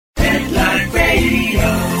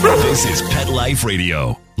This is Pet Life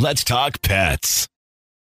Radio. Let's talk pets.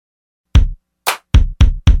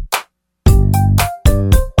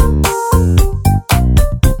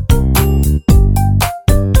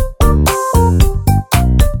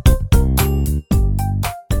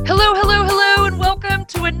 Hello, and welcome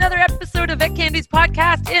to another episode of Vet Candy's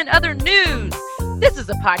podcast and other news. This is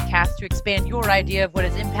a podcast to expand your idea of what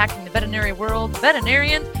is impacting the veterinary world,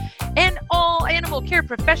 veterinarians, and all animal care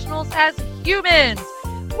professionals as humans.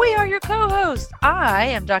 We are your co-hosts. I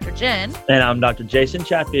am Dr. Jen. And I'm Dr. Jason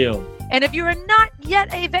Chatfield. And if you are not yet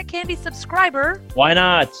a Vet Candy subscriber, why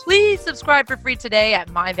not? Please subscribe for free today at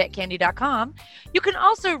myvetcandy.com. You can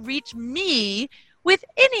also reach me with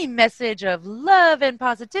any message of love and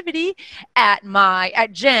positivity at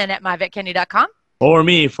Jen at myvetcandy.com. Or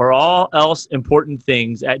me for all else important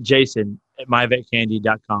things at Jason at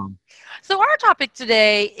myvetcandy.com. So our topic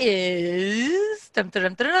today is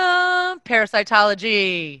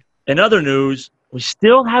parasitology. In other news, we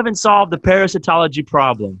still haven't solved the parasitology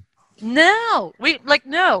problem. No. I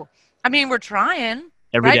mean, we're trying.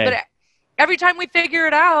 Every day. But every time we figure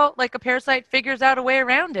it out, like a parasite figures out a way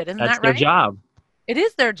around it. Isn't That's that right? their job. It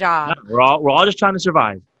is their job. Yeah, we're all just trying to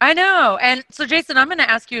survive. I know. And so, Jason, I'm going to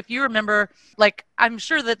ask you if you remember, I'm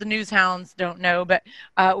sure that the news hounds don't know, but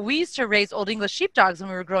we used to raise Old English sheepdogs when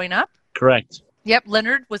we were growing up. Correct. Yep.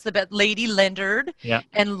 Leonard was the best. Lady Leonard. Yeah.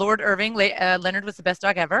 And Lord Irving. Leonard was the best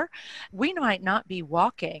dog ever. We might not be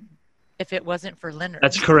walking if it wasn't for Leonard.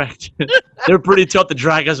 That's correct. They're pretty tough to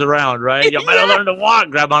drag us around, right? You might have learned to walk,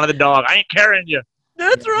 grab onto the dog. I ain't carrying you.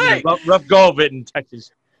 That's right. Rough go of it in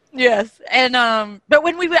Texas. Yes. And but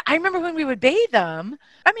I remember when we would bathe them,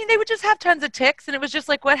 I mean, they would just have tons of ticks, and it was just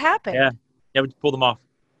like, what happened? Yeah, we pull them off.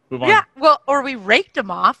 Move on. Yeah, well, or we raked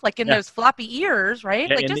them off, like in those floppy ears, right?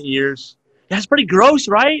 Yeah, like in the ears. Yeah, it's pretty gross,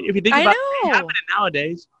 right? If you think about it happening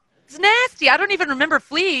nowadays. It's nasty. I don't even remember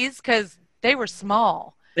fleas because they were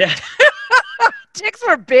small. Yeah. Ticks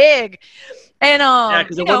were big. And yeah,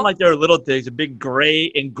 because it wasn't like they were little things, a big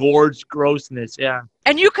gray engorged grossness. Yeah.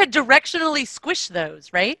 And you could directionally squish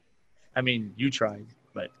those, right? I mean, you tried,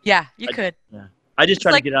 but yeah, you could. Yeah. I just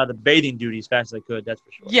tried to get out of the bathing duty as fast as I could, that's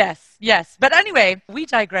for sure. Yes. But anyway, we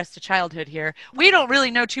digress to childhood here. We don't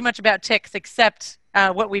really know too much about ticks except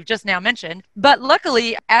what we've just now mentioned. But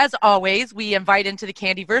luckily, as always, we invite into the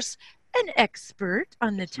Candyverse an expert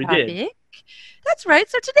on the topic. We did. That's right.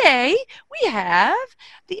 So today we have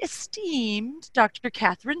the esteemed Dr.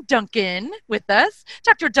 Catherine Duncan with us.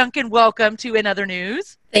 Dr. Duncan, welcome to In Other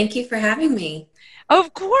News. Thank you for having me.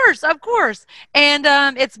 Of course. And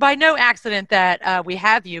it's by no accident that we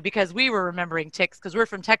have you, because we were remembering ticks because we're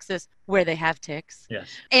from Texas where they have ticks. Yes.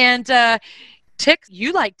 And ticks,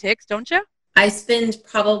 you like ticks, don't you? I spend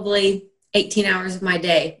probably 18 hours of my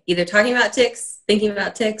day either talking about ticks, thinking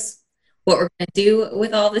about ticks, what we're going to do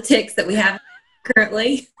with all the ticks that we have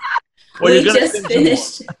currently. Well, we just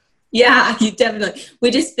finished. Yeah, you definitely.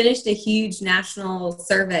 We just finished a huge national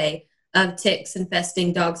survey of ticks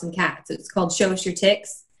infesting dogs and cats. It's called Show Us Your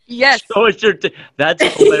Ticks. Yes. Show us your That's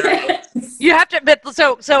hilarious. Yes. You have to, but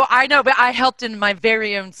so I know, but I helped in my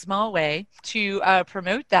very own small way to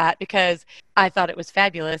promote that because I thought it was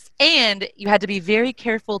fabulous. And you had to be very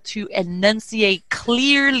careful to enunciate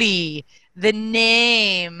clearly the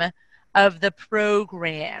name of the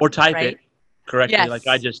program. Or type right? it correctly, yes. like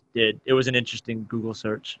I just did. It was an interesting Google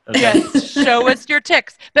search. Okay. Yes, Show Us Your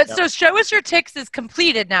Ticks. But Yep. So Show Us Your Ticks is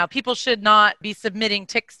completed now. People should not be submitting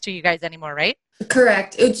ticks to you guys anymore, right?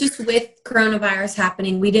 Correct. It was just with coronavirus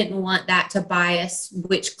happening, we didn't want that to bias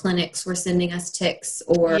which clinics were sending us ticks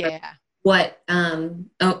or what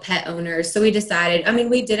pet owners. So we decided,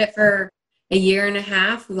 we did it for a year and a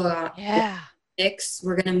half. We got ticks.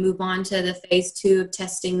 We're going to move on to the phase 2 of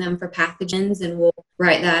testing them for pathogens, and we'll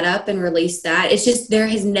write that up and release that. It's just there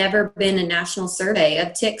has never been a national survey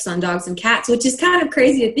of ticks on dogs and cats, which is kind of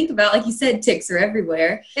crazy to think about. Like you said, ticks are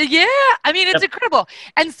everywhere. Yeah, it's incredible.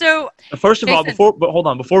 And so, first of all,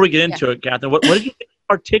 before we get into it, Catherine, what did you think of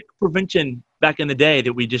our tick prevention back in the day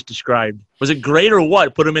that we just described? Was it great or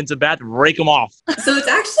what? Put them into bath, rake them off. So it's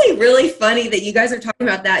actually really funny that you guys are talking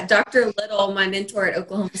about that. Dr. Little, my mentor at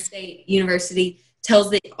Oklahoma State University,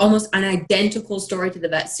 tells almost an identical story to the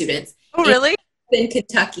vet students. Oh, really? In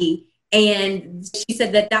Kentucky. And she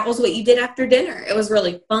said that was what you did after dinner. It was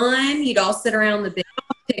really fun. You'd all sit around the bed,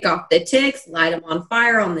 pick off the ticks, light them on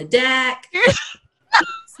fire on the deck,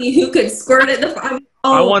 see who could squirt it in the fire.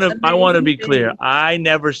 I want to be clear. I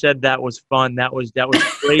never said that was fun. That was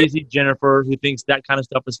crazy. Jennifer, who thinks that kind of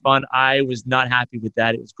stuff is fun. I was not happy with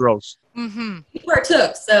that. It was gross. Mm-hmm. You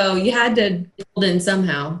partook, so you had to build in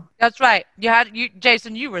somehow. That's right.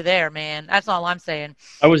 Jason, you were there, man. That's all I'm saying.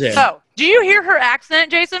 I was there. So, do you hear her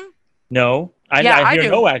accent, Jason? No. I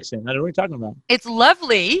hear no accent. I don't know what you're talking about. It's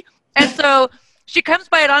lovely. And so she comes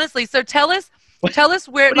by it honestly. So tell us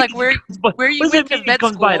where you went to vet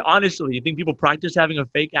comes school. by it honestly. You think people practice having a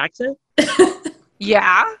fake accent?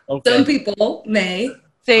 Yeah. Okay. Some people may.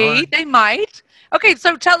 See, they might. Okay,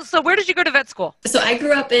 so where did you go to vet school? So I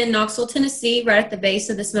grew up in Knoxville, Tennessee, right at the base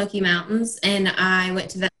of the Smoky Mountains, and I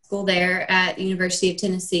went to vet school there at the University of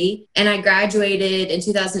Tennessee, and I graduated in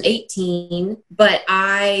 2018, but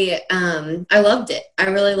I loved it. I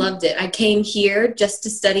really loved it. I came here just to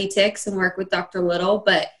study ticks and work with Dr. Little,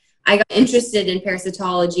 but I got interested in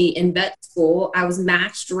parasitology in vet school. I was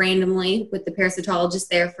matched randomly with the parasitologist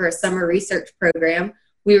there for a summer research program.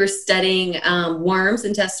 We were studying worms,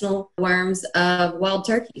 intestinal worms of wild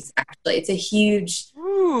turkeys, actually. It's a huge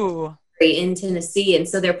area in Tennessee, and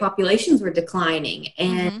so their populations were declining.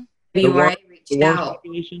 And WRA reached out.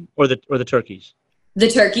 Population or the turkeys?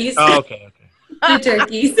 The turkeys. Oh, okay. The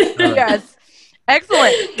turkeys. Yes.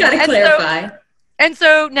 Excellent. Got to clarify.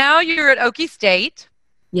 So now you're at Okie State.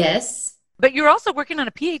 Yes. But you're also working on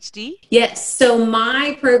a PhD? Yes. So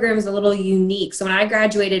my program is a little unique. So when I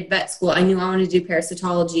graduated vet school, I knew I wanted to do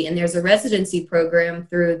parasitology. And there's a residency program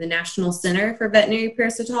through the National Center for Veterinary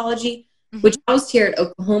Parasitology, which housed here at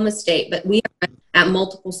Oklahoma State. But we are at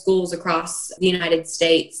multiple schools across the United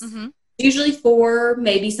States. Usually 4,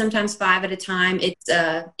 maybe sometimes 5 at a time. It's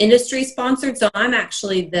industry sponsored. So I'm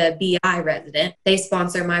actually the BI resident. They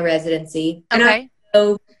sponsor my residency. Okay. And I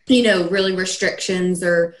know, really restrictions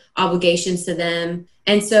or obligations to them.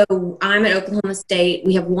 And so I'm at Oklahoma State.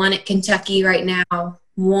 We have 1 at Kentucky right now.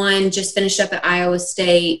 1 just finished up at Iowa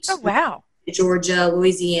State. Oh, wow. Georgia,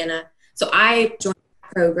 Louisiana. So I joined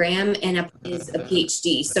the program and is a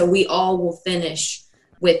PhD. So we all will finish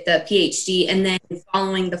with the PhD. And then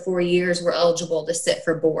following the 4 years, we're eligible to sit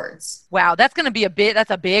for boards. Wow. That's going to be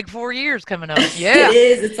that's a big 4 years coming up. Yeah. It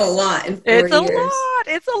is. It's a lot in 4 years.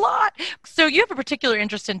 It's a lot. So you have a particular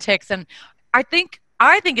interest in ticks. And I think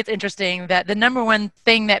it's interesting that the number one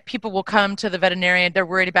thing that people will come to the veterinarian, they're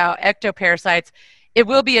worried about ectoparasites. It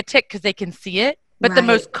will be a tick because they can see it. But the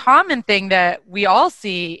most common thing that we all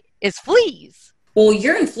see is fleas. Well,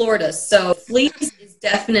 you're in Florida, so fleas is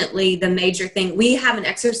definitely the major thing. We have an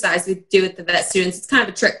exercise we do with the vet students. It's kind of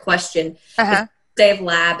a trick question. Day of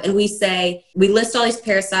lab, and we list all these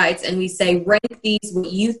parasites, and we say, rank these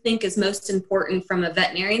what you think is most important from a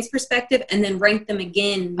veterinarian's perspective, and then rank them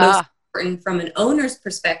again most important from an owner's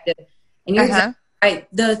perspective. And you're exactly right.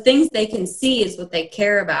 The things they can see is what they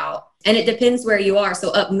care about, and it depends where you are.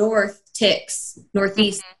 So up north, ticks.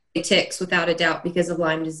 Northeast, ticks, without a doubt, because of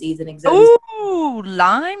Lyme disease and eczema. Ooh,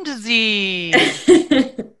 Lyme disease.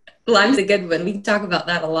 Lyme's a good one. We can talk about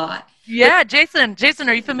that a lot. Yeah, Jason,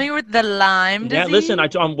 are you familiar with the Lyme disease? Yeah, listen,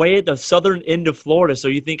 I'm way at the southern end of Florida, so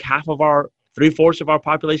you think half of 3/4 of our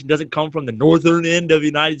population doesn't come from the northern end of the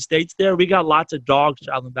United States there? We got lots of dogs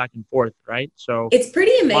traveling back and forth, right? So it's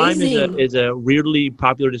pretty amazing. Lyme is a weirdly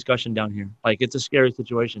popular discussion down here. Like, it's a scary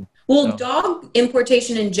situation. Well, dog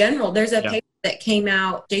importation in general, there's a paper that came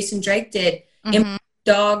out, Jason Drake did,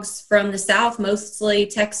 dogs from the South, mostly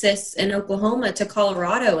Texas and Oklahoma, to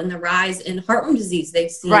Colorado, and the rise in heartworm disease they've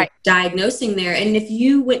seen diagnosing there. And if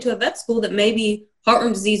you went to a vet school that maybe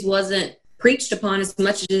heartworm disease wasn't preached upon as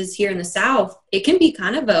much as it is here in the South, it can be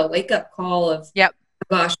kind of a wake-up call of, oh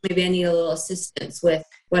gosh, maybe I need a little assistance with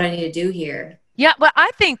what I need to do here. Yeah, but I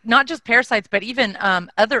think not just parasites, but even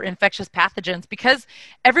other infectious pathogens, because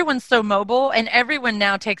everyone's so mobile and everyone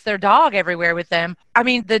now takes their dog everywhere with them. I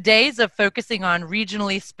mean, the days of focusing on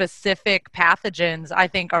regionally specific pathogens, I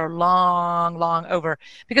think, are long, long over.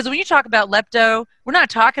 Because when you talk about lepto, we're not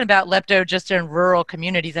talking about lepto just in rural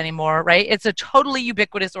communities anymore, right? It's a totally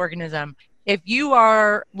ubiquitous organism. If you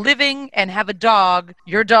are living and have a dog,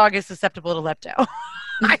 your dog is susceptible to lepto.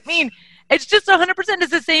 I mean, it's just 100%.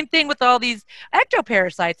 It's the same thing with all these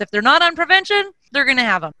ectoparasites. If they're not on prevention, they're going to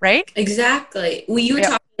have them, right? Exactly. Well, you were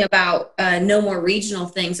talking about no more regional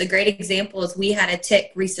things. A great example is we had a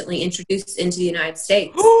tick recently introduced into the United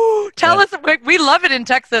States. Tell us. We love it in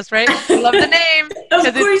Texas, right? We love the name.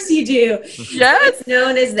 Of course you do. Yes. It's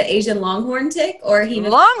known as the Asian longhorn tick or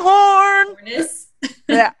Longhorn.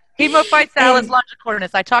 Yeah. Hemophysalis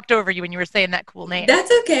longicornis. I talked over you when you were saying that cool name.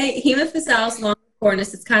 That's okay. Hemophysalis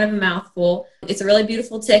longicornis. It's kind of a mouthful. It's a really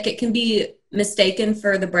beautiful tick. It can be mistaken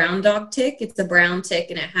for the brown dog tick. It's a brown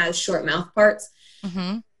tick and it has short mouth parts.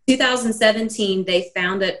 2017, they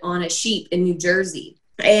found it on a sheep in New Jersey,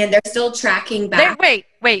 and they're still tracking back.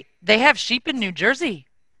 Wait. They have sheep in New Jersey?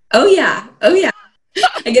 Oh yeah.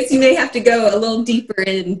 I guess you may have to go a little deeper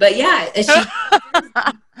in, but yeah, a sheep.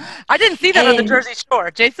 I didn't see that on the Jersey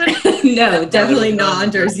Shore, Jason. No, definitely not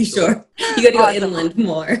on Jersey Shore. You got to go inland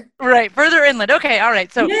more. Right, further inland. Okay, all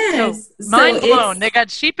right. So, mind blown. They got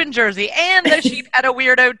sheep in Jersey, and the sheep had a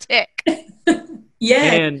weirdo tick.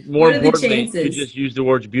 Yeah. And more importantly, you just use the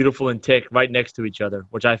words beautiful and tick right next to each other,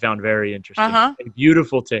 which I found very interesting. A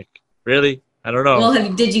beautiful tick. Really? I don't know.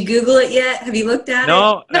 Well, did you Google it yet? Have you looked at it?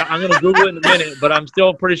 No, I'm going to Google it in a minute, but I'm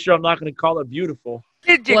still pretty sure I'm not going to call it beautiful.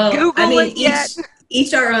 Did you Google it yet?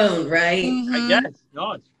 Each our own, right? Mm-hmm. I guess.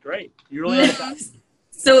 No, it's great. You really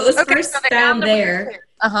So it was first found there.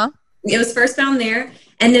 It was first found there.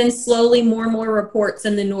 And then slowly more and more reports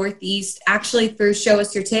in the Northeast. Actually, through Show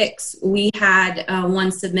Us Your Ticks, we had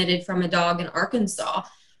one submitted from a dog in Arkansas.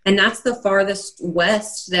 And that's the farthest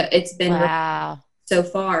west that it's been so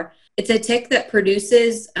far. It's a tick that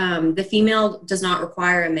produces, the female does not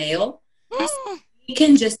require a male. You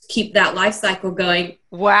can just keep that life cycle going.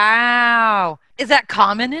 Wow. Is that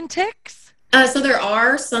common in ticks? So there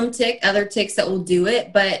are some other ticks that will do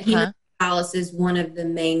it, but Hemophilus is one of the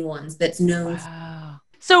main ones that's known. Wow.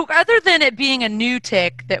 So other than it being a new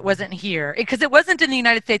tick that wasn't here, because it wasn't in the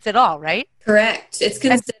United States at all, right? Correct. It's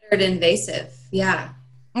considered invasive. Yeah.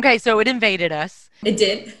 Okay, so it invaded us. It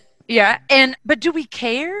did. Yeah. But do we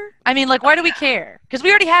care? I mean, like, why do we care? Because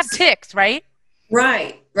we already have ticks, right?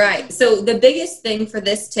 Right. So the biggest thing for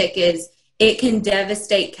this tick is it can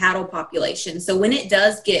devastate cattle populations. So when it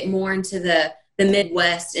does get more into the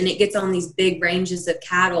Midwest and it gets on these big ranges of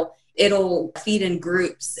cattle, it'll feed in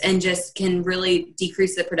groups and just can really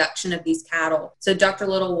decrease the production of these cattle. So Dr.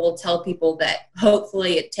 Little will tell people that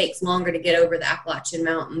hopefully it takes longer to get over the Appalachian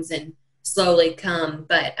Mountains and slowly come.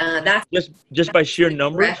 But that's just by sheer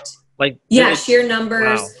numbers? Correct. Like sheer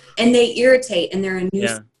numbers. Wow. And they irritate and they're a nuisance.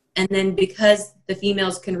 Yeah. And then because the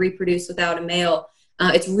females can reproduce without a male,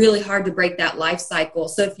 it's really hard to break that life cycle.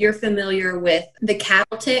 So if you're familiar with the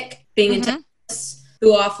cattle tick being in Texas,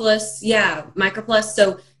 Thuophilus, Microplus.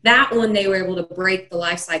 So that one, they were able to break the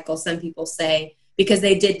life cycle, some people say, because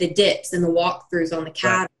they did the dips and the walkthroughs on the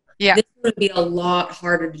cattle. Yeah. This would be a lot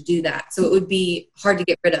harder to do that. So it would be hard to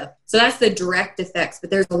get rid of. So that's the direct effects, but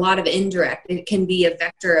there's a lot of indirect. It can be a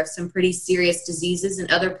vector of some pretty serious diseases in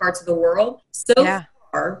other parts of the world. So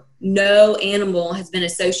far, no animal has been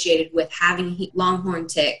associated with having longhorn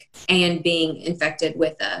tick and being infected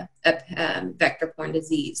with a vector-borne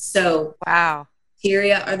disease. So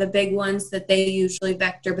bacteria are the big ones that they usually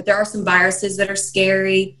vector, but there are some viruses that are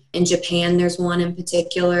scary. In Japan, there's one in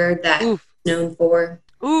particular that's known for.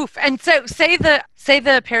 Oof. And so say the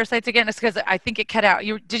parasites again, it's because I think it cut out.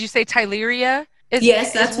 Did you say Theileria?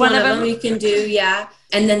 Yes, that's one of them you can do,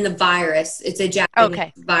 And then the virus, it's a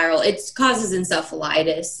Japanese viral. It causes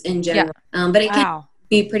encephalitis in general, but it can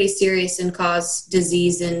be pretty serious and cause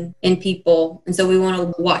disease in people. And so we want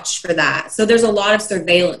to watch for that. So there's a lot of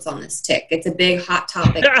surveillance on this tick. It's a big hot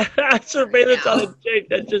topic. Surveillance on the tick.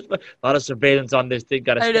 That's just a lot of surveillance on this tick.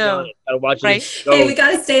 Got to stay on it. Got to watch it. Hey, we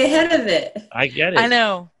got to stay ahead of it. I get it. I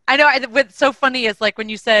know. What's so funny is like when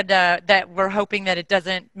you said that we're hoping that it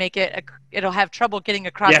doesn't make it, it'll have trouble getting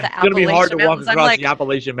across the Appalachian Mountains. It's going to be hard to walk across the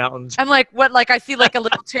Appalachian Mountains. I'm like, what? Like I see like a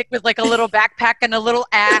little tick with like a little backpack and a little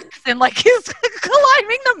axe and like he's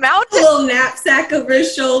climbing the mountain. A little knapsack over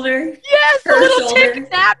his shoulder. Yes, a little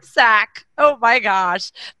tick knapsack. Oh my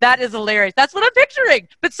gosh. That is hilarious. That's what I'm picturing.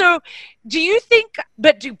 But so do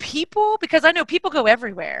people, because I know people go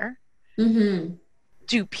everywhere. Mm-hmm.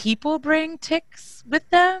 Do people bring ticks with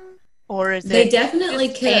them, or is they definitely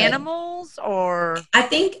could. Animals? Or I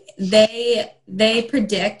think they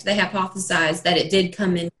hypothesize that it did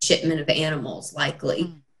come in shipment of animals.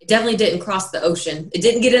 Likely, it definitely didn't cross the ocean. It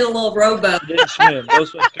didn't get in a little rowboat. It didn't swim.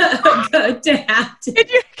 Could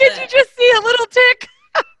you just see a little tick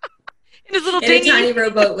in his little dinghy? A tiny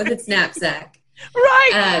rowboat with its knapsack.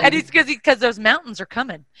 Right, and it's because those mountains are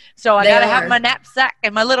coming. So I gotta have my knapsack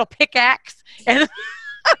and my little pickaxe, and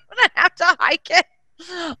I'm gonna have to hike it.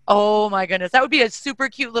 Oh my goodness, that would be a super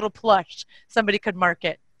cute little plush. Somebody could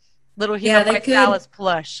market little Hemophilus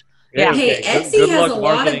plush. Yeah. Hey, Etsy has a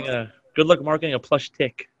lot of. Good luck marketing a plush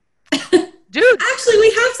tick. Dude, actually,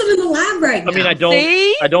 we have some in the lab right now. I mean,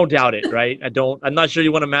 I don't doubt it, right? I'm not sure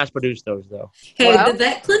you want to mass produce those though. Hey, the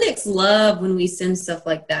vet clinics love when we send stuff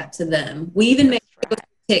like that to them. We even make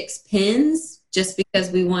ticks pins just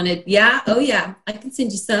because we wanted. I can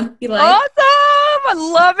send you some. You like? Awesome! I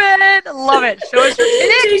love it. Show us your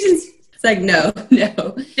ticks. It's like no.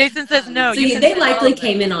 Jason says no. So they likely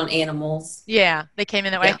came in on animals. Yeah, they came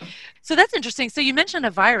in that way. So that's interesting. So you mentioned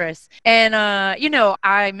a virus, and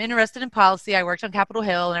I'm interested in policy. I worked on Capitol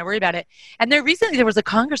Hill, and I worry about it. And there was a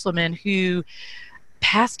congresswoman who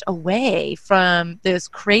passed away from this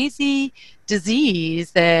crazy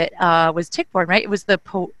disease that was tick-borne, right? It was the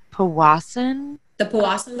Powassan. The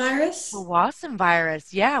Powassan virus? Powassan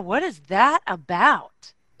virus, yeah. What is that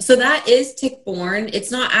about? So that is tick-borne.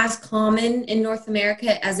 It's not as common in North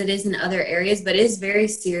America as it is in other areas, but it is very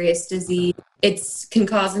serious disease. It can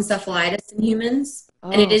cause encephalitis in humans,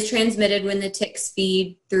 and it is transmitted when the ticks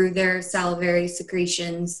feed through their salivary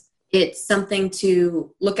secretions. It's something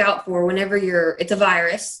to look out for whenever it's a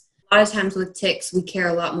virus. A lot of times with ticks, we care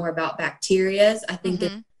a lot more about bacteria. I think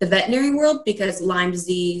in the veterinary world, because Lyme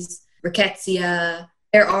disease, rickettsia,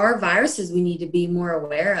 there are viruses we need to be more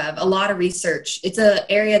aware of. A lot of research. It's an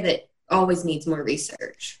area that always needs more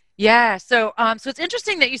research. Yeah. So it's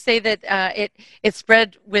interesting that you say that it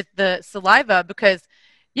spread with the saliva because,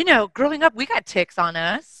 growing up, we got ticks on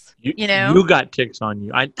us. You got ticks on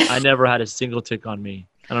you. I never had a single tick on me.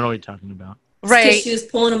 I don't know what you're talking about. Right. Because she was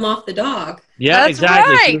pulling them off the dog. Yeah, That's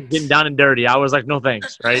exactly. right. She was getting down and dirty. I was like, no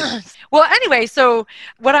thanks, right? Well, anyway, so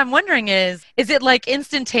what I'm wondering is it like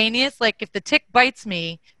instantaneous? Like if the tick bites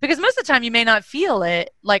me, because most of the time you may not feel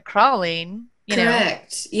it like crawling,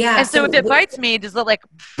 Correct. Yeah. And so if it bites me, does it like,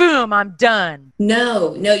 boom, I'm done?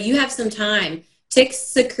 No, you have some time. Ticks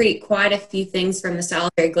secrete quite a few things from the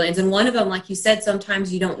salivary glands. And one of them, like you said,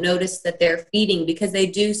 sometimes you don't notice that they're feeding because they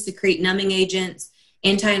do secrete numbing agents,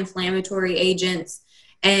 anti-inflammatory agents.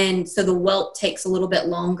 And so the welt takes a little bit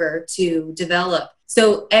longer to develop.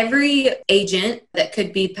 So every agent that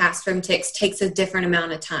could be passed from ticks takes a different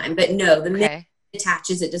amount of time. But no, the minute it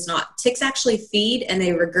attaches, it does not. Ticks actually feed and they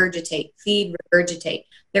regurgitate, regurgitate.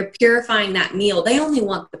 They're purifying that meal. They only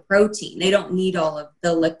want the protein. They don't need all of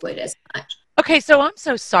the liquid as much. Okay, so I'm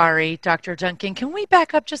so sorry, Dr. Duncan. Can we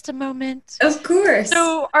back up just a moment? Of course.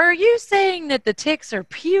 So are you saying that the ticks are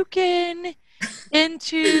puking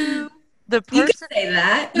into the person? You could say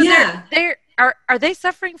that. So yeah. Are they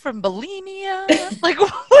suffering from bulimia? Like,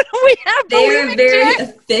 what do we have? They're very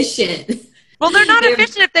efficient. Well, they're not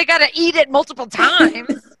efficient if they got to eat it multiple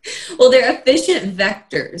times. Well, they're efficient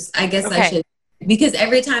vectors, I guess I should. Because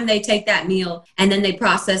every time they take that meal and then they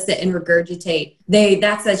process it and regurgitate,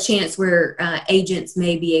 that's a chance where agents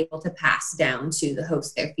may be able to pass down to the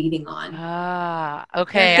host they're feeding on. Ah,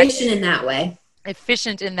 okay. They're efficient in that way.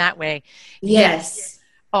 Efficient in that way. Yes.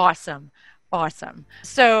 Awesome.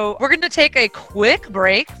 So we're going to take a quick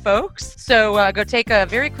break, folks. So go take a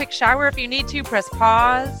very quick shower if you need to. Press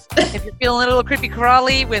pause if you're feeling a little creepy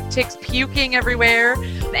crawly with ticks puking everywhere.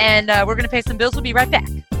 And we're going to pay some bills. We'll be right back.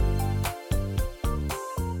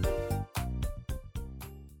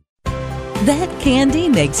 Vet Candy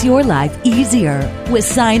makes your life easier with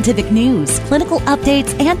scientific news, clinical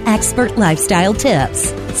updates, and expert lifestyle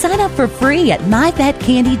tips. Sign up for free at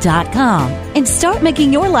myvetcandy.com and start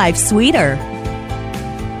making your life sweeter.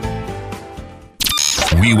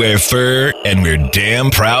 We wear fur, and we're damn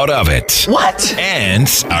proud of it. What? And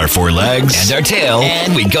our 4 legs, and our tail,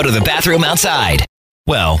 and we go to the bathroom outside.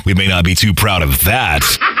 Well, we may not be too proud of that.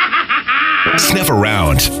 Sniff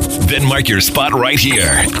around, then mark your spot right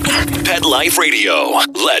here. Pet Life Radio.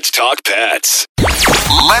 Let's talk pets.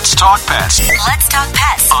 Let's talk pets. Let's talk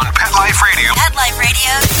pets On Pet Life Radio. Pet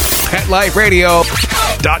Life Radio.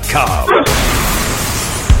 PetLifeRadio.com.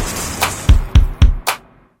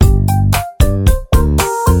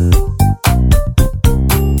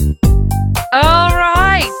 All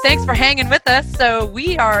right. Thanks for hanging with us. So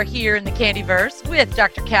we are here in the Candyverse with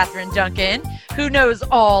Dr. Catherine Duncan, who knows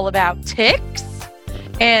all about ticks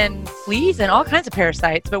and fleas and all kinds of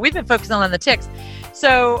parasites, but we've been focusing on the ticks.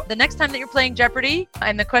 So the next time that you're playing Jeopardy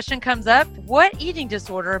and the question comes up, what eating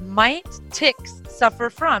disorder might ticks suffer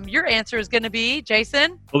from? Your answer is going to be,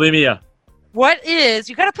 Jason? Bulimia. You got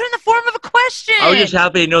to put it in the form of a question. I was just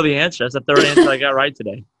happy to know the answer. That's the third answer I got right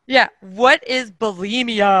today. Yeah. What is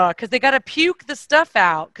bulimia? Because they got to puke the stuff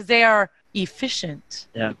out because they are efficient.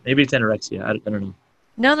 Yeah, maybe it's anorexia. I don't know.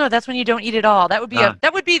 No, that's when you don't eat at all. That would be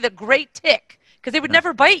that would be the great tick because they would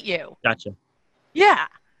never bite you. Gotcha. Yeah.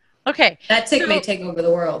 Okay. That tick may take over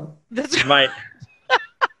the world. That's Might.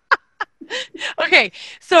 Okay.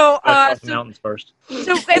 So Cross the mountains first.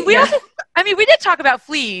 So and we also, we did talk about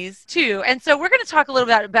fleas too, and so we're going to talk a little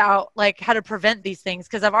bit about like how to prevent these things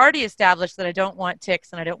because I've already established that I don't want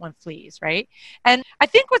ticks and I don't want fleas, right? And I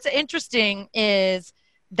think what's interesting is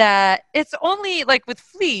that it's only like with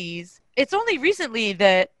fleas, it's only recently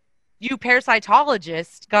that you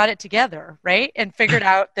parasitologists got it together, right? And figured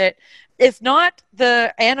out that it's not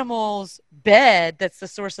the animal's bed that's the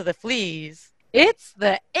source of the fleas. It's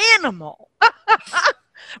the animal.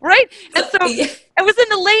 Right? And so it was in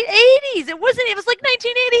the late 80s. It was like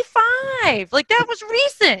 1985. Like that was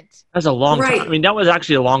recent. That's a long time. I mean, that was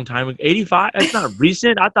actually a long time. 85? That's not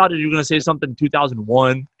recent. I thought you were going to say something in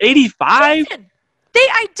 2001. 85? They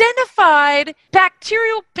identified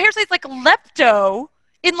bacterial parasites like lepto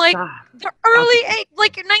in like the early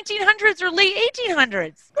 1900s or late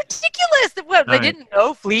 1800s. Ridiculous. What, they didn't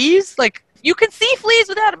know fleas? Like you can see fleas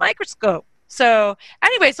without a microscope. So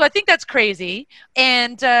anyway, so I think that's crazy.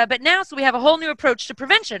 And but now, so we have a whole new approach to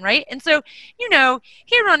prevention, right? And so,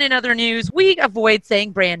 here on In Other News, we avoid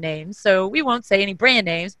saying brand names. So we won't say any brand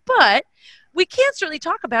names, but we can certainly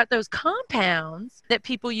talk about those compounds that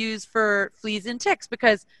people use for fleas and ticks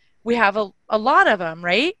because we have a lot of them,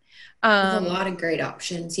 right? There's a lot of great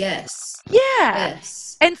options, yes. Yeah.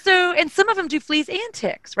 Yes. And some of them do fleas and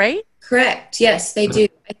ticks, right? Correct. Yes, they do.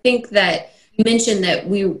 I think that you mentioned that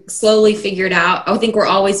we slowly figured out. I think we're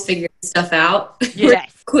always figuring stuff out.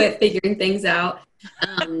 Yes. Quit figuring things out.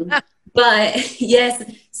 But yes,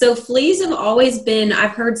 so fleas have always been,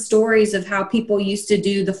 I've heard stories of how people used to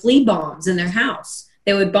do the flea bombs in their house.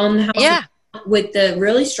 They would bomb the house with the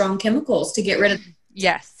really strong chemicals to get rid of.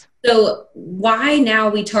 Yes. So why now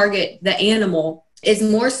we target the animal is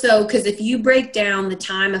more so because if you break down the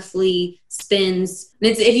time a flea spends,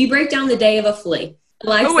 if you break down the day of a flea.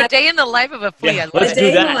 A day in the life of a flea. Yeah, let's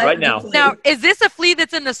do that right now. Now, is this a flea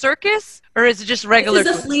that's in the circus or is it just regular?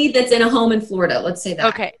 This is a flea that's in a home in Florida. Let's say that.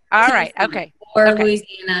 Okay. All right. Okay. Or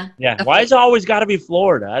Louisiana. Yeah. Why is it always got to be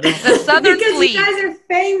Florida? The southern because flea. You guys are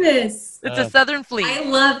famous. It's a southern flea.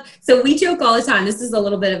 So we joke all the time. This is a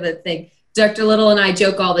little bit of a thing. Dr. Little and I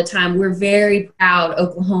joke all the time. We're very proud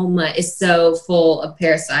Oklahoma is so full of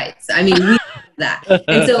parasites. I mean, we love that.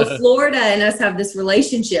 And so Florida and us have this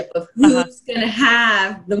relationship of who's going to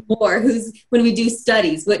have the more, when we do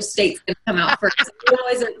studies, which state's going to come out first. So we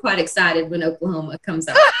always are quite excited when Oklahoma comes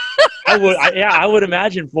out. I would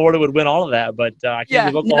imagine Florida would win all of that, but I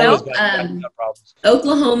can't believe Oklahoma's got problems.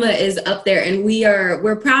 Oklahoma is up there, and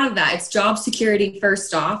we're proud of that. It's job security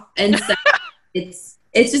first off, and so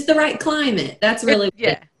it's just the right climate. That's really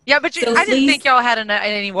good. Yeah, but I didn't think y'all had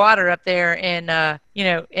any water up there in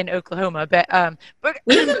in Oklahoma, but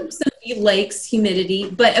we have some lakes, humidity.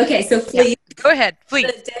 But okay, so fleas. Yeah. Go ahead, flea.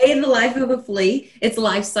 The day in the life of a flea, its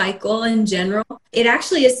life cycle in general, it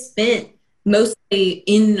actually is spent mostly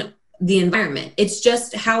in the environment. It's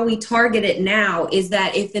just how we target it now is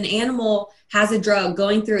that if an animal has a drug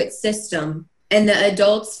going through its system and the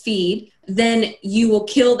adults feed, then you will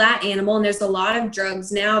kill that animal. And there's a lot of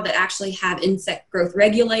drugs now that actually have insect growth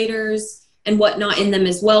regulators and whatnot in them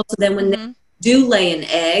as well. So then when they do lay an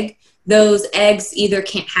egg, those eggs either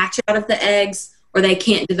can't hatch out of the eggs or they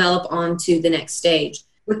can't develop onto the next stage.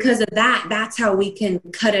 Because of that, that's how we can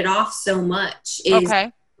cut it off so much is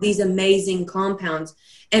these amazing compounds.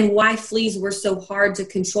 And why fleas were so hard to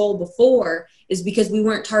control before is because we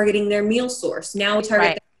weren't targeting their meal source. Now we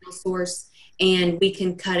target their meal source and we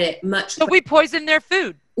can cut it much. So we poison their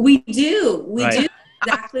food. We do. We do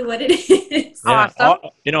exactly what it is. Yeah.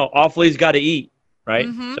 Awesome. All fleas got to eat, right?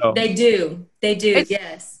 Mm-hmm. So. They do.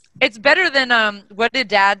 Yes. It's better than what did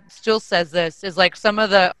Dad still says this is like some of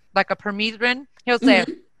the like a permethrin. He'll say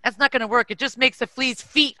that's not going to work. It just makes the flea's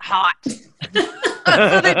feet hot.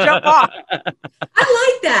 So they jump off.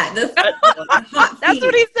 I like that. The hot That's feet.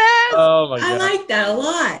 what he says. Oh my God. I like that a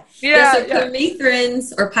lot. Yeah. So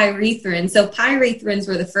permethrins or pyrethrins. So pyrethrins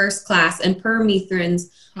were the first class, and permethrins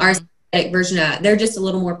are a synthetic version of that. They're just a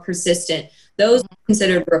little more persistent. Those are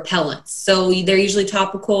considered repellents. So they're usually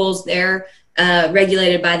topicals. They're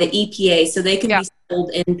regulated by the EPA, so they can be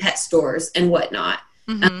sold in pet stores and whatnot.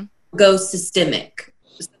 Go systemic.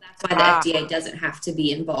 So that's why the FDA doesn't have to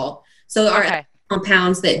be involved. So our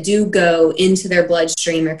compounds that do go into their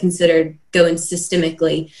bloodstream are considered going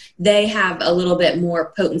systemically. They have a little bit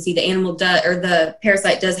more potency. The animal does, or the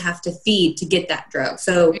parasite does have to feed to get that drug.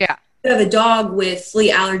 So if you have a dog with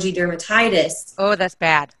flea allergy dermatitis. Oh, that's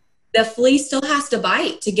bad. The flea still has to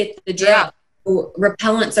bite to get the drug.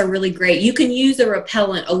 Repellents are really great. You can use a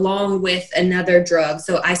repellent along with another drug.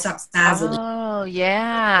 So isoxazoline. Oh,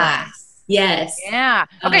 yeah. Yes. Yeah.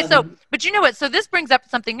 Okay. But you know what? So this brings up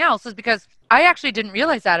something else is because I actually didn't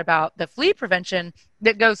realize that about the flea prevention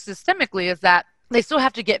that goes systemically is that they still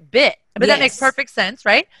have to get bit. But that makes perfect sense,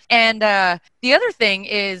 right? And the other thing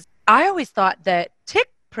is I always thought that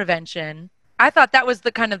tick prevention, I thought that was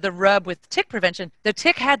the kind of the rub with tick prevention. The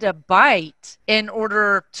tick had to bite in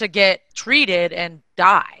order to get treated and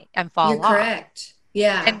die and fall off. You're correct.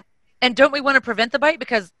 Yeah. And don't we want to prevent the bite?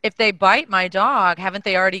 Because if they bite my dog, haven't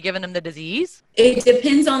they already given them the disease? It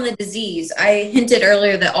depends on the disease. I hinted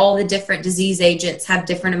earlier that all the different disease agents have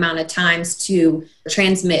different amount of times to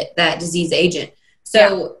transmit that disease agent.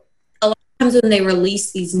 So a lot of times when they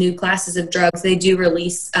release these new classes of drugs, they do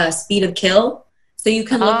release speed of kill. So you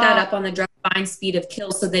can look that up on the drug, find speed of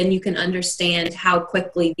kill, so then you can understand how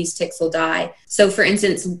quickly these ticks will die. So for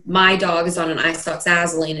instance, my dog is on an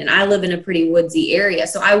isoxazoline, and I live in a pretty woodsy area.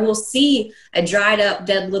 So I will see a dried up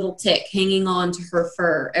dead little tick hanging on to her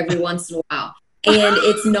fur every once in a while. And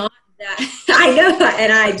it's not that I know,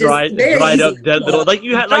 and I just dried up dead little, like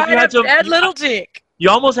you had some dead little tick.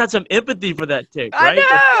 You almost had some empathy for that tick, right?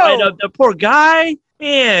 I know. The poor guy.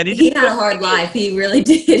 Man, he had a hard life. He really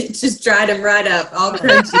did. It just dried him right up, all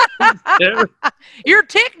crunchy. Your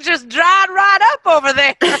tick just dried right up over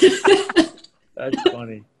there. That's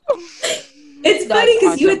funny. It's funny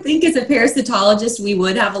because you would think as a parasitologist we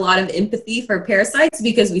would have a lot of empathy for parasites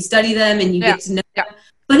because we study them and you get to know them.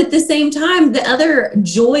 But at the same time, the other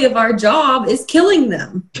joy of our job is killing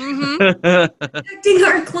them. Protecting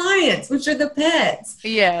our clients, which are the pets.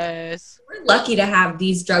 Yes. We're lucky to have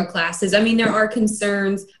these drug classes. I mean, there are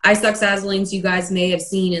concerns. Isoxazolines, you guys may have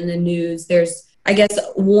seen in the news. There's, I guess,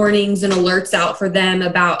 warnings and alerts out for them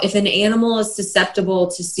about if an animal is susceptible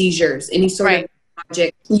to seizures, any sort of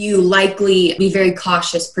logic, you likely be very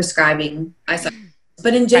cautious prescribing isoxazolines.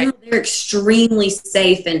 But in general, they're extremely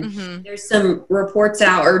safe. And there's some reports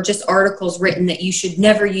out or just articles written that you should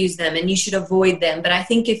never use them and you should avoid them. But I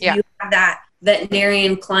think if you have that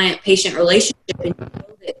veterinarian client-patient relationship and you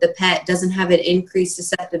know that the pet doesn't have an increased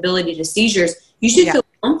susceptibility to seizures, you should feel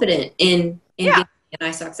confident in getting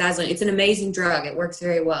an isoxazoline. It's an amazing drug. It works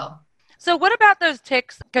very well. So what about those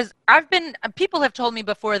ticks? Because people have told me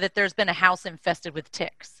before that there's been a house infested with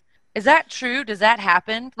ticks. Is that true? Does that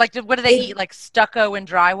happen? Like, what do they eat? Like stucco and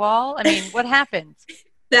drywall? I mean, what happens?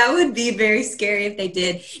 That would be very scary if they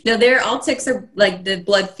did. No, all ticks are like the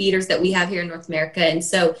blood feeders that we have here in North America. And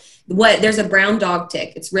so there's a brown dog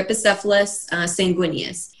tick. It's Rhipicephalus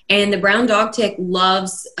sanguineus. And the brown dog tick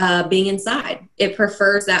loves being inside. It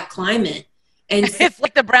prefers that climate. And so, it's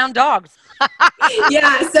like the brown dogs.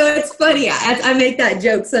 Yeah, so it's funny. I make that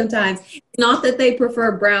joke sometimes. It's not that they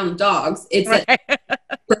prefer brown dogs. It's that they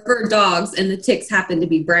prefer dogs and the ticks happen to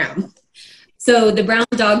be brown. So the brown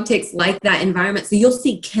dog ticks like that environment. So you'll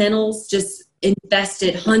see kennels just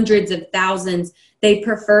infested, hundreds of thousands. They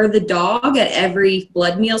prefer the dog at every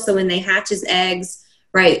blood meal. So when they hatch as eggs,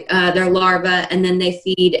 their larvae, and then they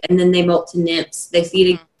feed, and then they molt to nymphs. They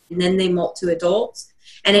feed again, and then they molt to adults.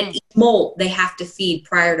 And at each molt, they have to feed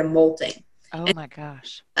prior to molting. Oh, my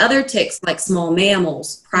gosh. Other ticks, like small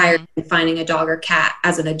mammals, prior to finding a dog or cat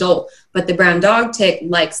as an adult. But the brown dog tick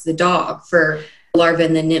likes the dog for larvae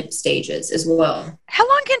and the nymph stages as well. How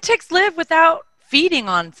long can ticks live without feeding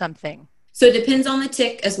on something? So it depends on the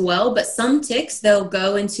tick as well. But some ticks, they'll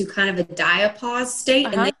go into kind of a diapause state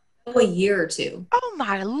and they go a year or two. Oh,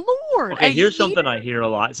 my Lord. Okay, here's something I hear a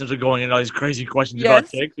lot since we're going into all these crazy questions about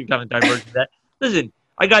ticks. We kind of diverged to that. Listen.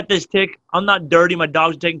 I got this tick. I'm not dirty. My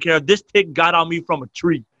dog's taken care of. This tick got on me from a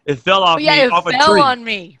tree. It fell off off a tree. It fell on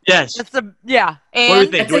me. Yes. And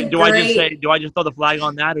what do you think? Do I just throw the flag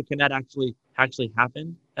on that, or can that actually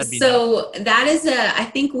happen? So that is I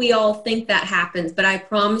think we all think that happens, but I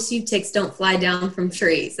promise you ticks don't fly down from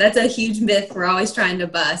trees. That's a huge myth we're always trying to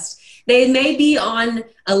bust. They may be on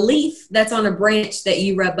a leaf that's on a branch that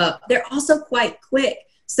you rub up. They're also quite quick.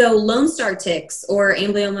 So Lone Star ticks or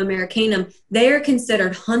Amblyomma americanum, they are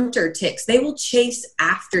considered hunter ticks. They will chase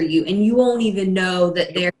after you, and you won't even know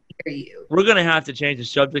that they're near you. We're going to have to change the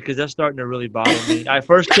subject because that's starting to really bother me.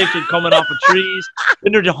 First ticks are coming off of trees.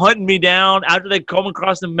 Then they're hunting me down after they come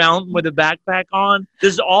across the mountain with a backpack on.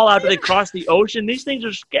 This is all after they cross the ocean. These things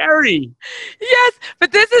are scary. Yes,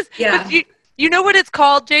 but this is you know what it's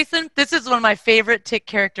called, Jason? This is one of my favorite tick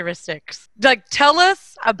characteristics. Like, tell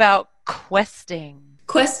us about questing.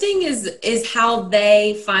 Questing is how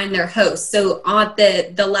they find their host. So on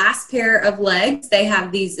the last pair of legs, they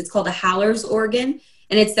have these, it's called a Howler's organ,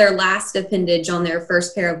 and it's their last appendage on their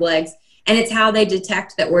first pair of legs. And it's how they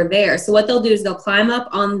detect that we're there. So what they'll do is they'll climb up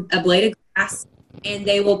on a blade of grass and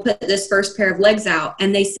they will put this first pair of legs out,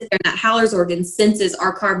 and they sit there, and that Howler's organ senses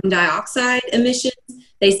our carbon dioxide emissions.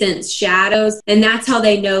 They sense shadows, and that's how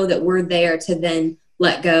they know that we're there to then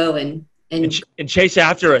let go and chase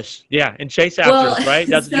after us. Yeah, and chase after us, right?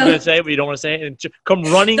 That's what you're going to say, but you don't want to say it. And come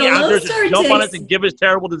running after us and jump on us and give us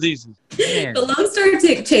terrible diseases. Man. The Lone Star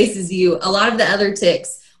tick chases you. A lot of the other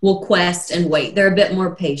ticks will quest and wait. They're a bit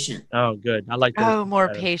more patient. Oh, good. I like that. Oh, more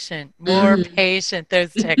patient. More patient,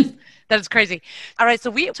 those ticks. That is crazy. All right, so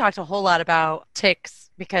we talked a whole lot about ticks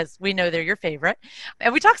because we know they're your favorite.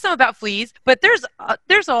 And we talked some about fleas, but there's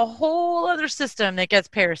a whole other system that gets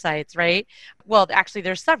parasites, right? Well, actually,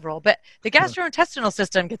 there's several, but the gastrointestinal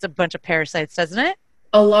system gets a bunch of parasites, doesn't it?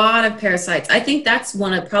 A lot of parasites. I think that's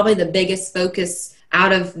one of probably the biggest focus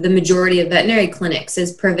out of the majority of veterinary clinics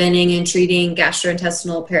is preventing and treating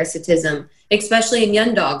gastrointestinal parasitism, especially in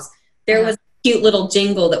young dogs. There was a cute little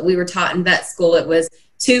jingle that we were taught in vet school. It was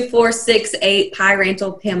 2468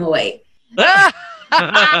 pyrantel pamoate.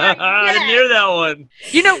 I didn't hear that one.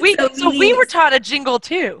 You know, we were taught a jingle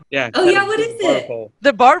too. Yeah. Oh yeah, what is it? Pole.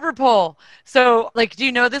 The barber pole. So, like, do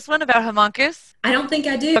you know this one about homuncus? I don't think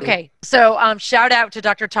I do. Okay, so shout out to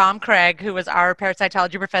Dr. Tom Craig, who was our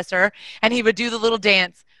parasitology professor, and he would do the little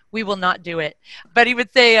dance. We will not do it. But he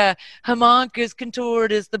would say, Homuncus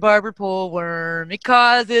contortus, the barber pole worm. It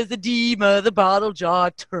causes edema, the bottle jaw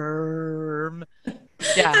term.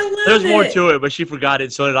 Yeah. There's more to it, but she forgot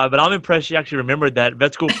it, so did I. But I'm impressed she actually remembered that.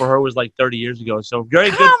 Vet school for her was like 30 years ago, so very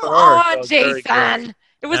good for her. Come on, so Jason.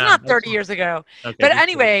 It was not 30 years ago. Okay, but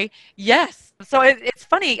anyway, yes. So it's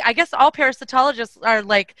funny. I guess all parasitologists are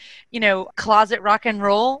like, closet rock and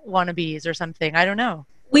roll wannabes or something. I don't know.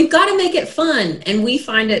 We've got to make it fun, and we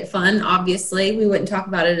find it fun, obviously. We wouldn't talk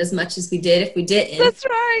about it as much as we did if we didn't. That's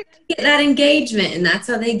right. Get that engagement, and that's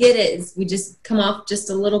how they get it, is we just come off just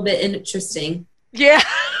a little bit interesting. Yeah,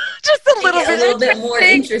 just a little bit more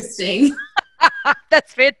interesting.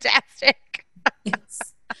 That's fantastic.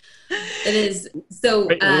 Yes. It is. So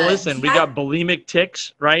listen, we got bulimic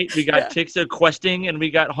ticks, right? We got ticks that are questing, and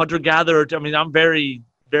we got hunter-gatherer. I mean, I'm very,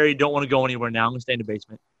 very don't want to go anywhere now. I'm going to stay in the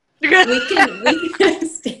basement. we can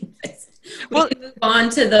stay in the basement. We can move on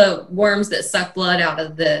to the worms that suck blood out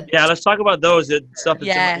of the... Yeah, let's talk about those. That stuff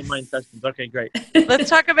that's in my intestines. Okay, great. Let's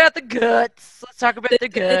talk about the guts. Let's talk about the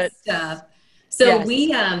good stuff. So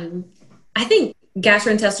we, I think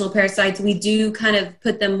gastrointestinal parasites, we do kind of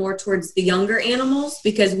put them more towards the younger animals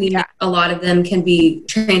because we know a lot of them can be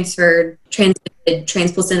transmitted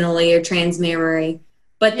transplacentally or transmammary.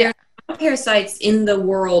 But there are parasites in the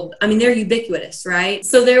world. I mean, they're ubiquitous, right?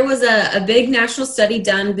 So there was a big national study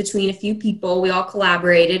done between a few people. We all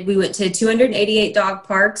collaborated. We went to 288 dog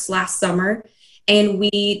parks last summer, and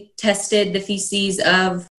we tested the feces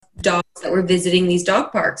of dogs that were visiting these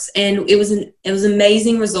dog parks, and it was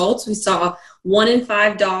amazing results. We saw 1 in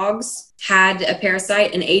 5 dogs had a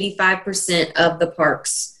parasite, and 85% of the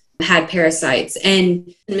parks had parasites.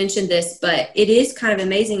 And I mentioned this, but it is kind of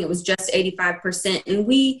amazing. It was just 85%,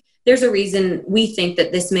 and there's a reason we think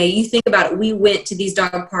that this may. You think about it. We went to these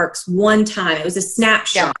dog parks one time. It was a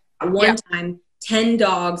snapshot. One time, 10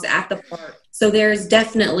 dogs at the park. So there's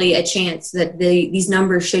definitely a chance that these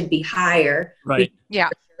numbers should be higher. Right. Yeah.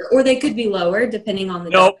 Or they could be lower, depending on the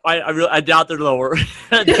dog. I doubt they're lower.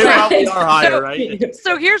 They probably are higher, right?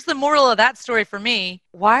 So here's the moral of that story for me.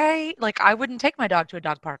 Why, I wouldn't take my dog to a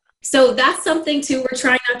dog park. So that's something, too, we're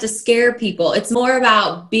trying not to scare people. It's more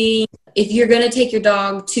about if you're going to take your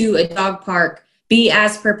dog to a dog park, be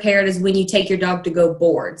as prepared as when you take your dog to go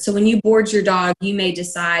board. So when you board your dog, you may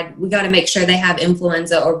decide, we got to make sure they have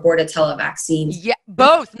influenza or Bordetella vaccines. Yeah,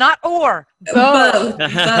 both, not or. Both.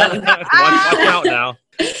 Watch out now.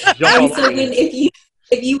 And so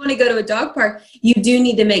if you want to go to a dog park, you do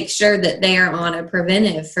need to make sure that they are on a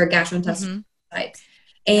preventive for gastrointestinal parasites.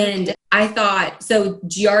 And I thought, so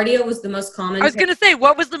Giardia was the most common. I was going to say,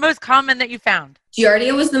 what was the most common that you found?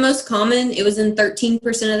 Giardia was the most common. It was in 13%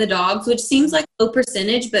 of the dogs, which seems like a low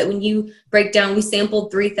percentage, but when you break down, we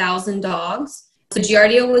sampled 3,000 dogs. So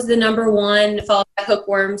Giardia was the number one, followed by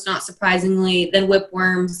hookworms, not surprisingly, then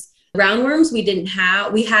whipworms. Roundworms, we didn't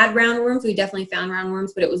have. We had roundworms. We definitely found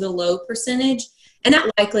roundworms, but it was a low percentage. And that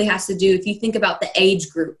likely has to do, if you think about the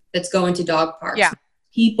age group that's going to dog parks. Yeah.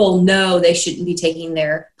 People know they shouldn't be taking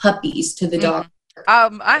their puppies to the dog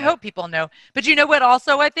park. I hope people know. But you know what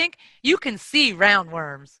also I think? You can see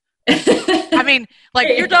roundworms. I mean,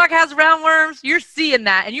 your dog has roundworms, you're seeing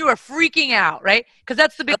that, and you are freaking out, right? Because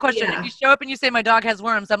that's the big question. Yeah. If you show up and you say, my dog has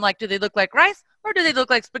worms, I'm like, do they look like rice or do they look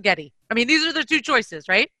like spaghetti? I mean, these are the two choices,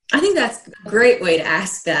 right? I think that's a great way to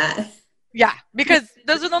ask that. Yeah, because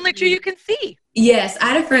those are the only two you can see. Yes, I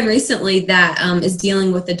had a friend recently that is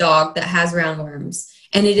dealing with a dog that has roundworms.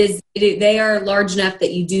 And they are large enough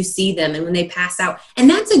that you do see them, and when they pass out. And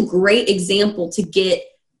that's a great example to get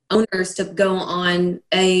owners to go on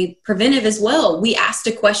a preventive as well. We asked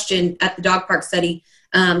a question at the dog park study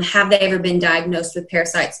have they ever been diagnosed with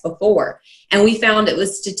parasites before? And we found it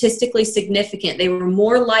was statistically significant. They were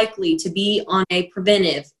more likely to be on a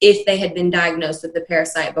preventive if they had been diagnosed with the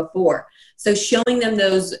parasite before. So showing them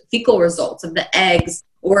those fecal results of the eggs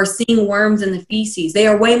or seeing worms in the feces, they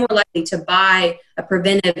are way more likely to buy a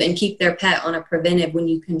preventive and keep their pet on a preventive when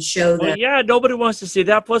you can show them. Well, yeah, nobody wants to see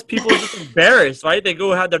that. Plus, people are just embarrassed, right? They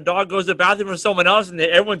go have their dog goes to the bathroom with someone else, and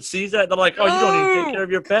everyone sees that. They're like, "Oh, you don't even take care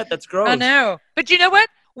of your pet. That's gross." I know, but you know what?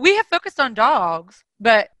 We have focused on dogs,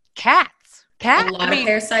 but cats. A lot of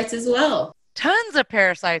parasites as well. Tons of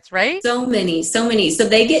parasites, right? So many. So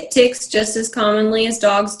they get ticks just as commonly as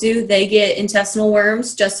dogs do. They get intestinal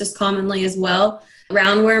worms just as commonly as well.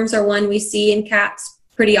 Roundworms are one we see in cats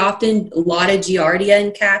pretty often. A lot of Giardia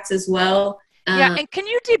in cats as well. Yeah, and can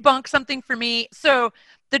you debunk something for me? So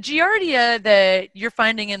the Giardia that you're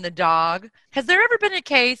finding in the dog, has there ever been a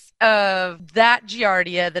case of that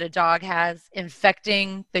Giardia that a dog has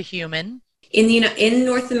infecting the human? In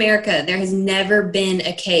North America, there has never been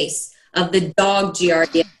a case of the dog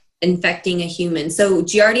Giardia infecting a human. So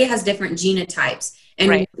Giardia has different genotypes.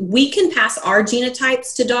 And we can pass our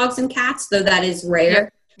genotypes to dogs and cats, though that is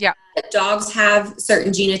rare. Yeah. Dogs have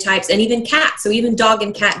certain genotypes, and even cats. So even dog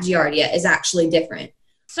and cat Giardia is actually different.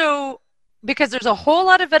 So because there's a whole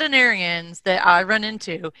lot of veterinarians that I run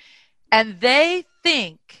into, and they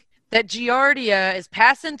think that Giardia is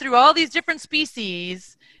passing through all these different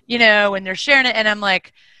species, you know, and they're sharing it. And I'm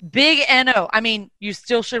like, big NO. I mean, you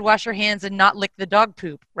still should wash your hands and not lick the dog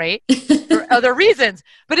poop, right? For other reasons.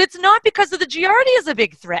 But it's not because of the Giardia is a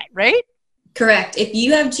big threat, right? Correct. If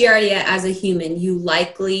you have Giardia as a human, you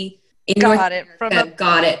likely got it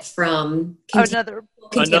from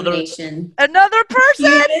contamination. Another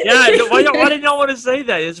person? Yeah, why didn't y'all want to say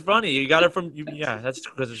that? It's funny. You got it from, that's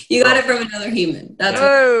because you got it from another human. That's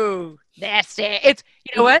nasty. It's,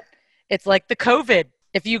 you know what? It's like the COVID.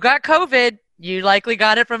 If you got COVID, you likely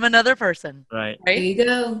got it from another person. Right. There you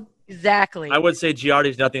go. Exactly. I would say Giardia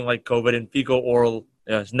is nothing like COVID, and fecal oral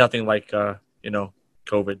is nothing like,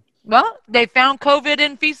 COVID. Well, they found COVID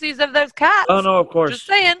in feces of those cats. Oh, no, of course. Just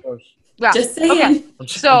saying. Yeah. Just saying.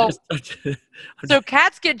 Okay. So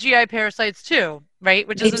cats get GI parasites too, right?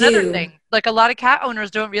 Which is another thing. Like a lot of cat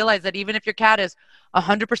owners don't realize that even if your cat is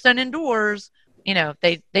 100% indoors, you know,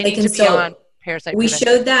 they need to be on parasite We prevention.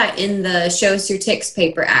 showed that in the Show Us Your Ticks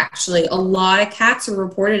paper, actually. A lot of cats are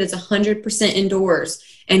reported as 100% indoors,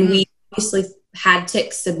 and we obviously had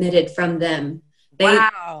ticks submitted from them. They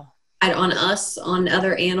had on us, on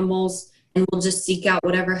other animals, and we'll just seek out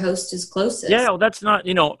whatever host is closest. Yeah, well, that's not,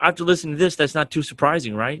 after listening to this, that's not too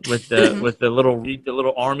surprising, right? With the with the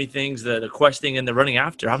little army things, the questing and the running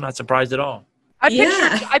after. I'm not surprised at all.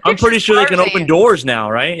 I'm pretty sure they can open doors now,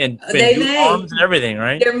 right? And do arms and everything,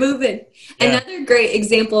 right? They're moving. Yeah. Another great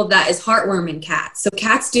example of that is heartworm in cats. So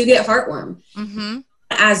cats do get heartworm. Mm-hmm.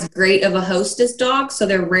 As great of a host as dogs, so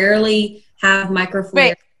they rarely have microflora.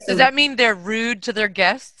 Wait, does that mean they're rude to their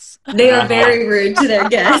guests? They are very rude to their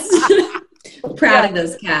guests. Proud of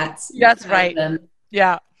those cats. That's right.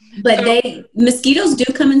 Yeah. But mosquitoes do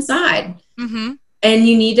come inside. Mm-hmm. And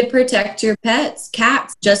you need to protect your pets,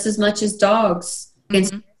 cats, just as much as dogs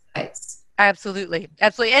against parasites. Absolutely.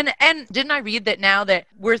 Absolutely. And didn't I read that now that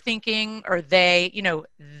we're thinking, or they,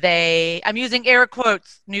 I'm using air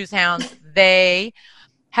quotes, news hounds, they're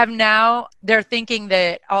thinking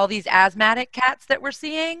that all these asthmatic cats that we're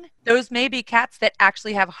seeing, those may be cats that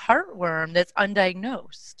actually have heartworm that's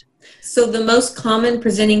undiagnosed. So the most common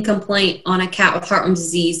presenting complaint on a cat with heartworm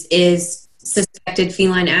disease is suspected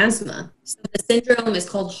feline asthma. So the syndrome is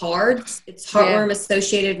called HARDS. It's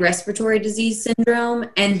heartworm-associated respiratory disease syndrome,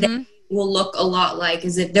 and they will look a lot like,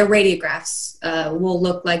 as if their radiographs will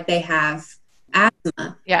look like they have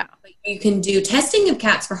asthma. Yeah. But you can do testing of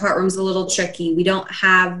cats for heartworms a little tricky. We don't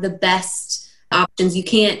have the best options.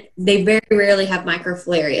 They very rarely have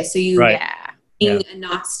microflaria. So a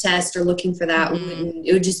NOx test or looking for that,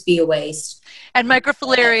 it would just be a waste. And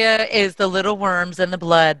microflaria is the little worms in the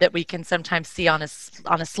blood that we can sometimes see on a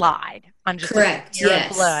slide. Correct.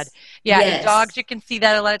 Yes. Blood. Yeah. Yes. In dogs, you can see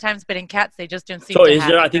that a lot of times, but in cats, they just don't see. So is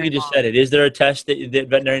there? I think you just said it. Is there a test that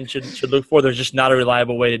veterinarians should look for? There's just not a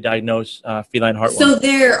reliable way to diagnose feline heartworm. So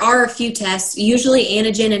there are a few tests, usually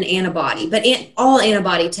antigen and antibody, but all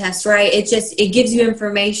antibody tests, right? It gives you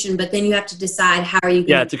information, but then you have to decide how are you.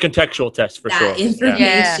 Yeah, it's a contextual test for sure.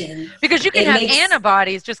 Information. Yeah. Because you can have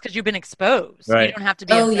antibodies just because you've been exposed. Right. You don't have to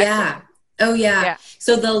be. Oh yeah.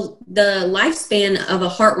 So the lifespan of a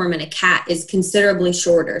heartworm in a cat is considerably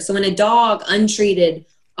shorter. So in a dog untreated,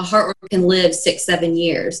 a heartworm can live 6-7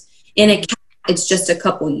 years. In a cat, it's just a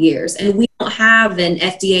couple years. And we don't have an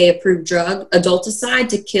FDA-approved drug, adulticide,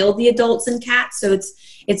 to kill the adults in cats. So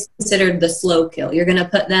it's considered the slow kill. You're going to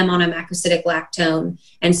put them on a macrocytic lactone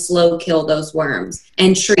and slow kill those worms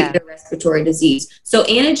and treat the respiratory disease. So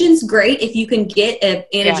antigen's great if you can get an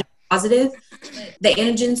antigen positive. The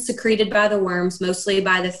antigens secreted by the worms, mostly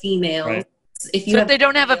by the females. Right. If they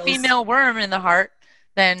don't have a female worm in the heart,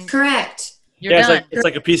 then correct. You're done. It's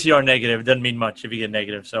like a PCR negative. It doesn't mean much if you get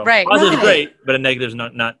negative. So right. positive is great, but a negative is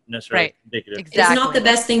not necessarily indicative. Exactly. It's not the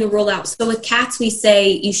best thing to rule out. So with cats, we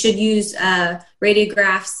say you should use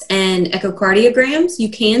radiographs and echocardiograms.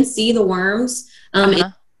 You can see the worms in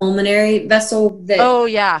the pulmonary vessel. The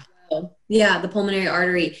pulmonary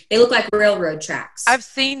artery. They look like railroad tracks. I've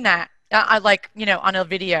seen that. I on a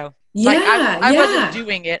video. I wasn't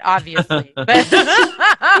doing it, obviously. But what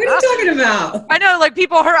are you talking about? I know,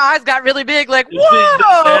 her eyes got really big, whoa!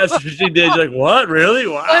 Yes, she did. She's like, what? Really?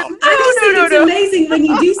 Wow. It's amazing when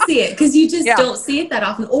you do see it, because you just don't see it that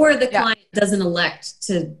often, or the client doesn't elect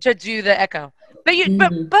to do the echo. But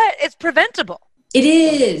but it's preventable. It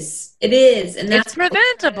is, and that's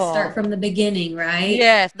preventable. Start from the beginning, right?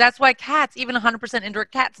 Yes, that's why cats, even 100% indoor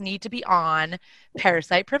cats, need to be on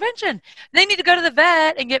parasite prevention. They need to go to the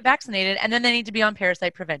vet and get vaccinated, and then they need to be on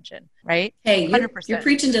parasite prevention, right? Hey, you're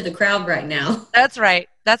preaching to the crowd right now. That's right.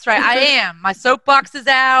 I am. My soapbox is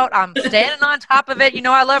out. I'm standing on top of it.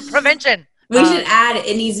 I love prevention. We should add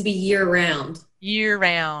it needs to be year-round.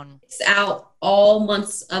 Year-round. It's out all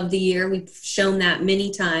months of the year. We've shown that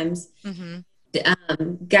many times. Mm-hmm.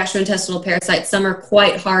 Gastrointestinal parasites, some are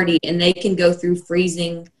quite hardy, and they can go through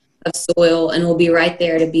freezing of soil and will be right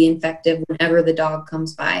there to be infective whenever the dog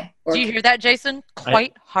comes by. Do you hear that, Jason?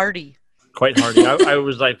 Quite hardy. Quite hardy. I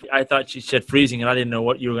was like, I thought she said freezing, and I didn't know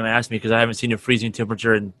what you were going to ask me because I haven't seen a freezing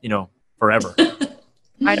temperature in forever. I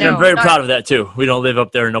know. And I'm very proud of that too. We don't live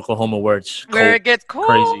up there in Oklahoma where it's cold, where it gets cold.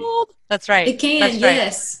 Crazy. That's right. It can,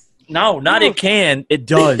 yes. No, not it can. It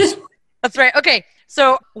does. That's right. Okay.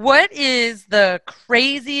 So what is the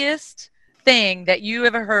craziest thing that you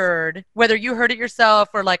ever heard, whether you heard it yourself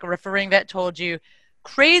or like a referring vet told you,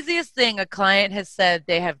 craziest thing a client has said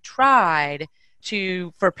they have tried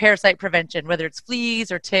for parasite prevention, whether it's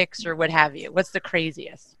fleas or ticks or what have you? What's the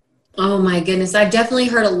craziest? Oh my goodness. I've definitely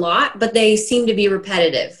heard a lot, but they seem to be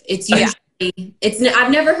repetitive. It's usually,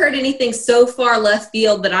 I've never heard anything so far left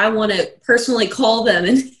field that I want to personally call them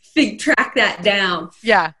and track that down.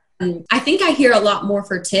 Yeah. I think I hear a lot more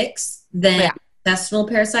for ticks than intestinal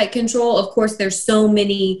parasite control. Of course, there's so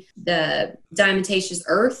many. The diatomaceous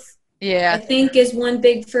earth, I think, is one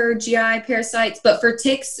big for GI parasites. But for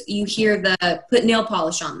ticks, you hear put nail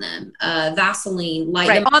polish on them, Vaseline,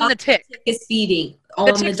 light them on the tick. The tick is feeding on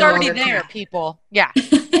the tick's dog already or there, cat. People. Yeah.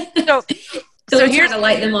 So here's to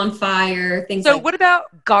light them on fire. So what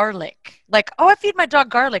about garlic? I feed my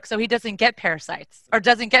dog garlic so he doesn't get parasites or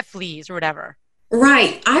doesn't get fleas or whatever.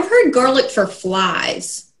 Right. I've heard garlic for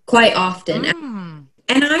flies quite often. And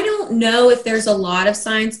I don't know if there's a lot of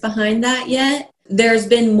science behind that yet. There's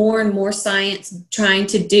been more and more science trying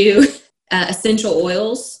to do essential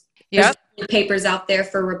oils. There's papers out there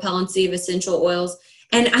for repellency of essential oils.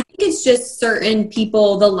 And I think it's just certain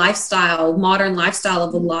people, the modern lifestyle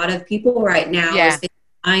of a lot of people right now is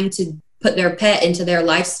trying to put their pet into their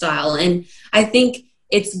lifestyle. And I think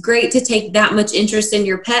it's great to take that much interest in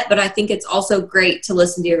your pet, but I think it's also great to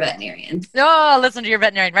listen to your veterinarian. Oh, listen to your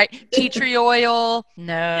veterinarian, right? Tea tree oil.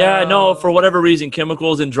 No. Yeah, no, for whatever reason,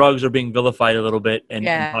 chemicals and drugs are being vilified a little bit in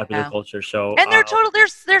popular culture. So, and they're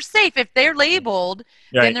safe. If they're labeled,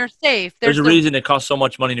 then they're safe. There's a reason it costs so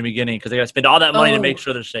much money in the beginning because they got to spend all that money to make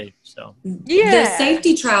sure they're safe. So the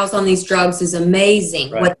safety trials on these drugs is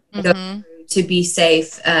amazing. Right. What they go through to be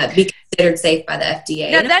safe, be considered safe by the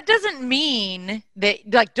FDA. Now, that doesn't mean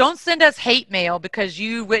that, don't send us hate mail because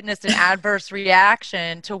you witnessed an adverse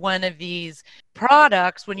reaction to one of these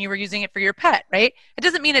products when you were using it for your pet, right? It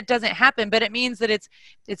doesn't mean it doesn't happen, but it means that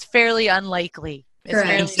it's fairly unlikely.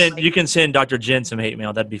 You can send Dr. Jen some hate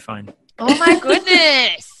mail. That'd be fine. Oh my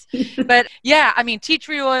goodness. But tea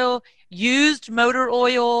tree oil, used motor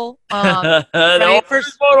oil, right?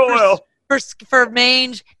 For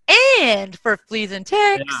mange and for fleas and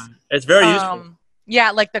ticks. Yeah, it's very useful.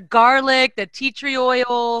 Like the garlic, the tea tree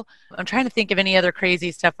oil. I'm trying to think of any other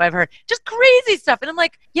crazy stuff I've heard. Just crazy stuff. And I'm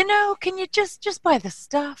like, can you just buy the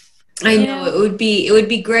stuff? I know it would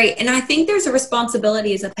be great. And I think there's a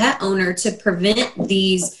responsibility as a pet owner to prevent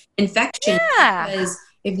these infections. Yeah. Because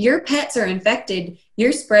if your pets are infected,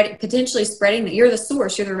 you're potentially spreading that. You're the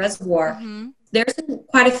source, you're the reservoir. Mm-hmm. There's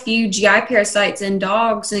quite a few GI parasites in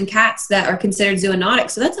dogs and cats that are considered zoonotic.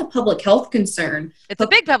 So that's a public health concern. It's a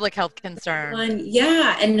big public health concern.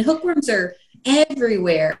 And hookworms are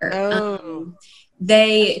everywhere. Oh.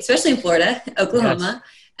 They, especially in Florida, Oklahoma,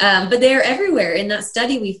 but they're everywhere. In that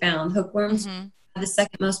study we found, hookworms are the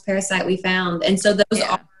second most parasite we found. And so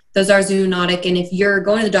those are zoonotic. And if you're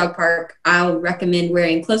going to the dog park, I'll recommend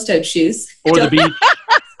wearing closed-toed shoes. Or the beach.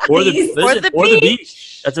 Or the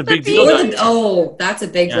beach. That's a big deal. That's a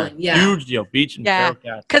big one. Yeah. Huge deal. Beach and feral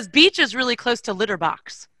cats. Because beach is really close to litter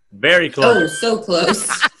box. Very close. Oh, so close.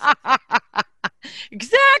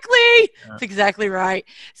 Exactly. That's exactly right.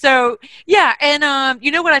 So, yeah. And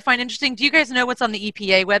you know what I find interesting? Do you guys know what's on the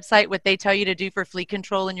EPA website, what they tell you to do for flea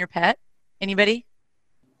control in your pet? Anybody?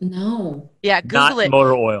 No. Yeah, Google it. Not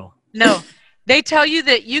motor oil. No. They tell you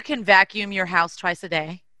that you can vacuum your house twice a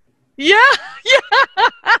day. Yeah.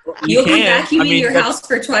 You'll be vacuuming your house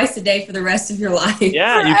for twice a day for the rest of your life.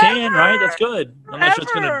 Yeah, Forever. you can, right? That's good. I'm not sure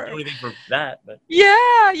it's going to do anything for that. But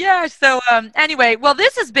Yeah. So anyway, well,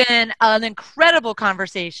 this has been an incredible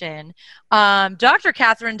conversation. Dr.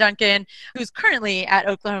 Catherine Duncan, who's currently at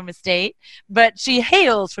Oklahoma State, but she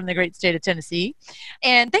hails from the great state of Tennessee.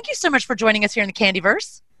 And thank you so much for joining us here in the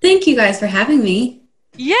Candyverse. Thank you guys for having me.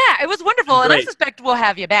 Yeah, it was wonderful. Great. And I suspect we'll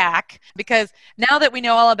have you back because now that we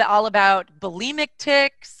know all about bulimic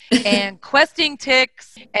ticks and questing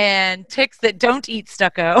ticks and ticks that don't eat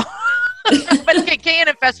stucco, but it can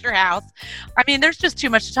infest your house. I mean, there's just too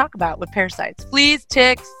much to talk about with parasites. Fleas,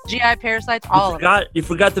 ticks, GI parasites, all of it. You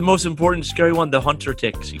forgot the most important, scary one, the hunter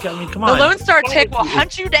ticks. Come on. The Lone Star tick will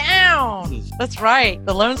hunt you down. That's right.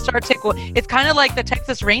 The Lone Star tick it's kind of like the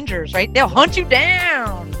Texas Rangers, right? They'll hunt you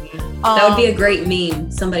down. That would be a great meme.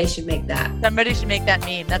 Somebody should make that. Somebody should make that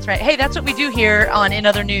meme. That's right. Hey, that's what we do here on In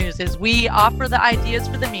Other News is we offer the ideas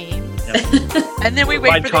for the memes. And then we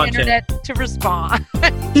wait for the internet to respond.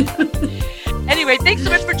 Anyway, thanks so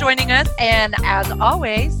much for joining us. And as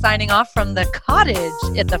always, signing off from the cottage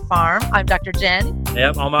at the farm, I'm Dr. Jen.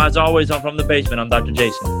 Yep, as always, I'm from the basement. I'm Dr.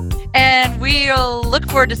 Jason. And we'll look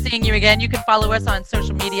forward to seeing you again. You can follow us on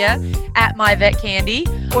social media at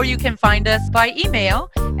MyVetCandy, or you can find us by email.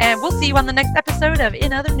 And we'll see you on the next episode of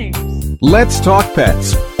In Other News. Let's Talk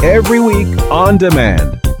Pets, every week on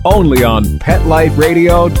demand, only on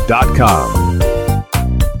PetLifeRadio.com.